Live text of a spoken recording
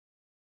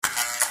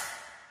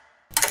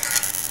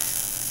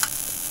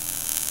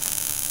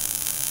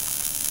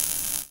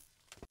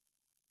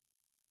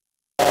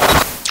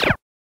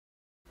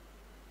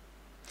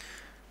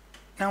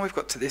now we've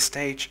got to this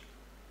stage,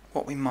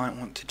 what we might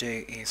want to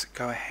do is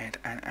go ahead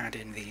and add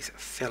in these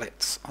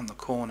fillets on the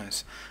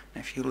corners.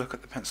 Now if you look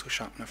at the pencil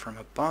sharpener from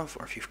above,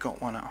 or if you've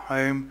got one at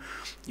home,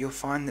 you'll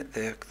find that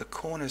the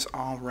corners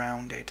are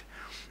rounded,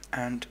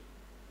 and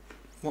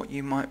what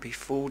you might be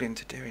fooled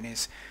into doing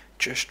is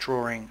just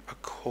drawing a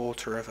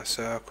quarter of a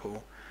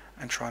circle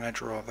and trying to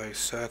draw those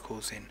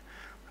circles in,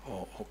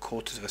 or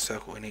quarters of a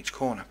circle in each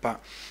corner.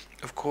 But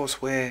of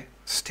course we're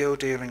still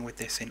dealing with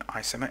this in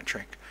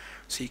isometric,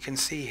 so you can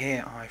see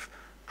here I've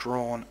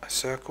drawn a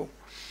circle,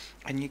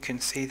 and you can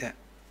see that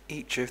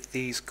each of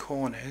these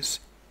corners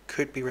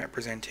could be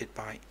represented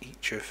by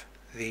each of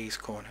these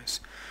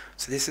corners.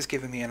 So this has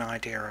given me an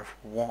idea of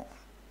what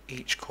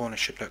each corner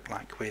should look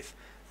like, with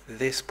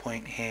this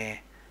point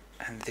here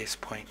and this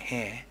point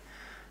here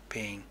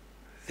being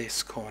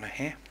this corner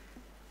here,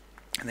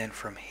 and then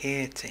from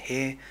here to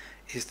here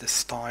is the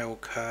style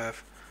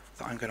curve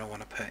that I'm going to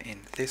want to put in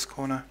this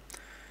corner.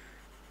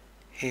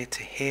 Here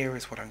to here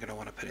is what I'm going to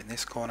want to put in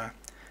this corner,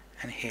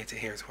 and here to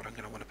here is what I'm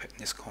going to want to put in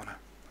this corner.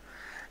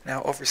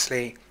 Now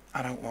obviously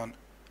I don't want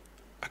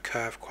a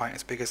curve quite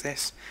as big as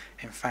this.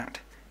 In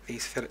fact,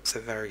 these fillets are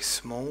very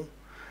small.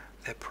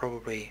 They're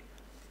probably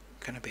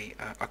going to be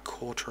a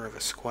quarter of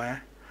a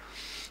square.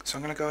 So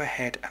I'm going to go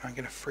ahead and I'm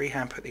going to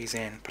freehand put these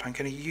in, but I'm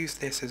going to use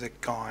this as a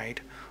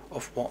guide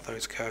of what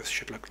those curves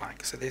should look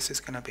like. So this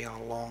is going to be a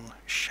long,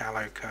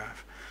 shallow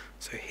curve.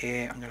 So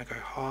here I'm going to go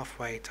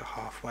halfway to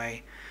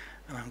halfway,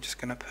 and I'm just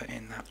going to put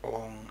in that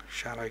long,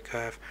 shallow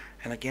curve.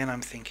 And again,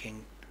 I'm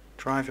thinking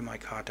driving my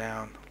car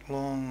down,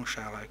 long,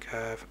 shallow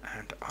curve,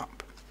 and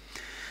up.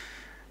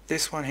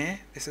 This one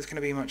here, this is going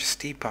to be much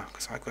steeper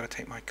because I've got to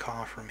take my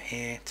car from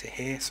here to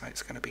here, so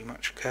it's going to be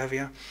much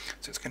curvier.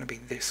 So it's going to be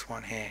this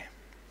one here.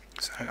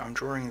 So I'm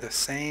drawing the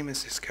same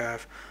as this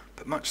curve,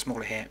 but much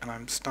smaller here, and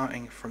I'm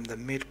starting from the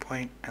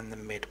midpoint and the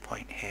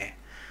midpoint here.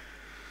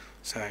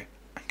 So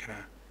I'm going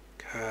to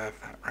curve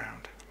that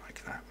round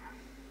like that.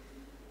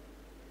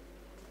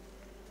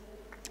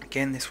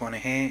 Again, this one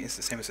here is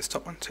the same as this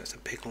top one, so it's a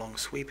big long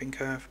sweeping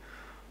curve.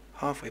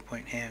 Halfway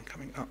point here and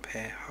coming up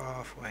here,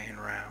 halfway and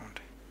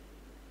round.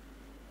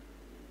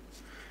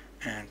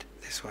 And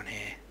this one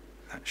here,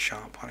 that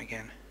sharp one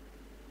again.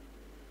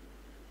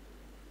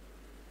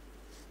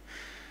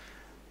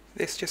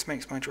 This just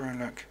makes my drawing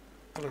look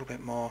a little bit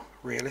more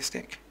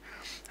realistic,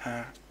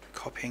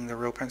 copying the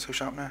real pencil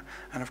sharpener.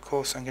 And of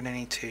course I'm going to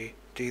need to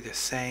do the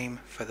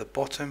same for the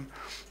bottom,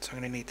 so I'm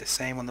going to need the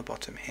same on the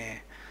bottom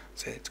here.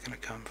 So it's going to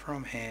come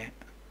from here,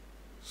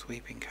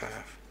 sweeping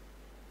curve.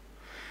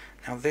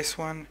 Now this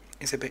one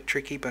is a bit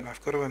tricky, but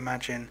I've got to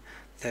imagine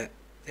that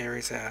there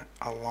is a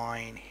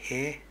line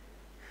here.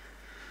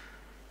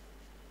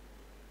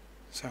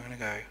 So I'm going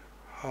to go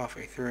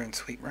halfway through and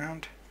sweep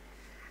round.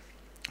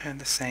 And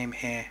the same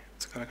here,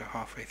 it's got to go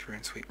halfway through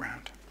and sweep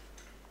round.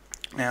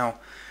 Now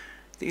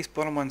these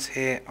bottom ones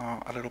here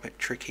are a little bit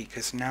tricky,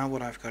 because now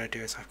what I've got to do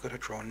is I've got to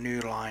draw new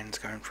lines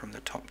going from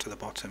the top to the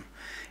bottom.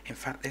 In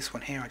fact, this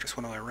one here I just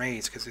want to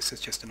erase because this is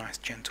just a nice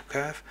gentle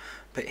curve,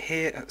 but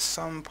here at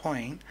some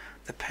point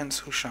the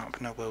pencil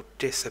sharpener will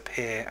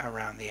disappear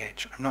around the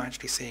edge. I'm not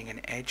actually seeing an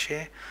edge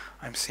here,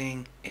 I'm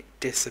seeing it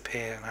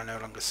disappear and I no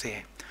longer see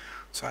it.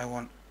 So I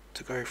want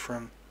to go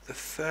from the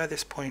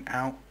furthest point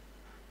out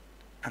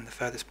and the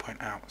furthest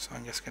point out. So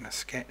I'm just going to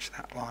sketch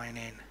that line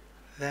in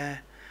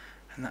there,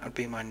 and that would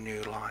be my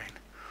new line.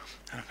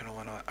 And I'm going to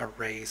want to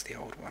erase the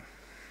old one.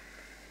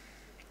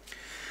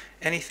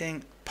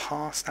 Anything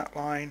past that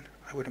line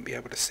I wouldn't be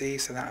able to see,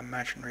 so that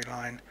imaginary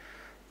line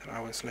that I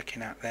was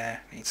looking at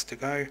there needs to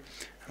go,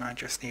 and I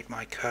just need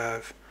my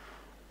curve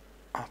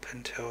up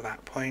until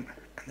that point,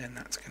 and then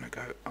that's going to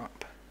go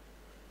up.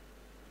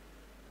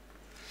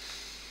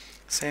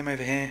 Same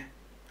over here.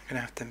 I'm going to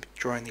have to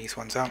join these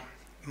ones up.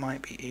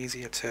 Might be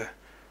easier to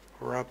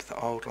rub the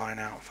old line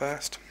out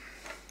first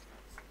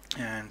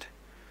and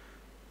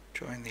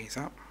join these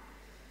up.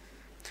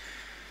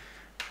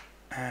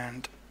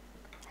 And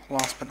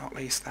last but not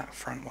least, that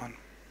front one.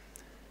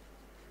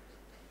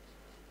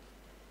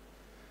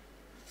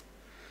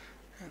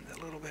 And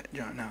a little bit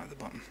joined out at the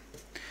bottom.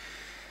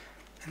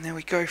 And there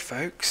we go,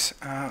 folks.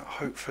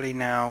 Hopefully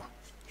now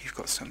you've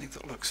got something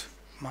that looks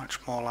much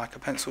more like a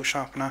pencil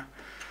sharpener.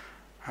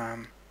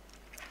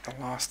 The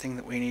last thing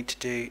that we need to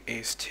do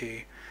is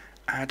to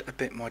add a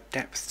bit more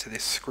depth to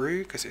this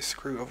screw, because this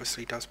screw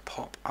obviously does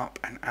pop up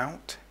and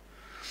out,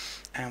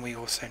 and we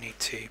also need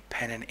to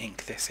pen and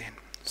ink this in.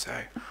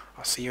 So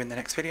I'll see you in the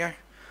next video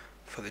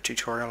for the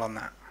tutorial on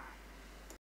that.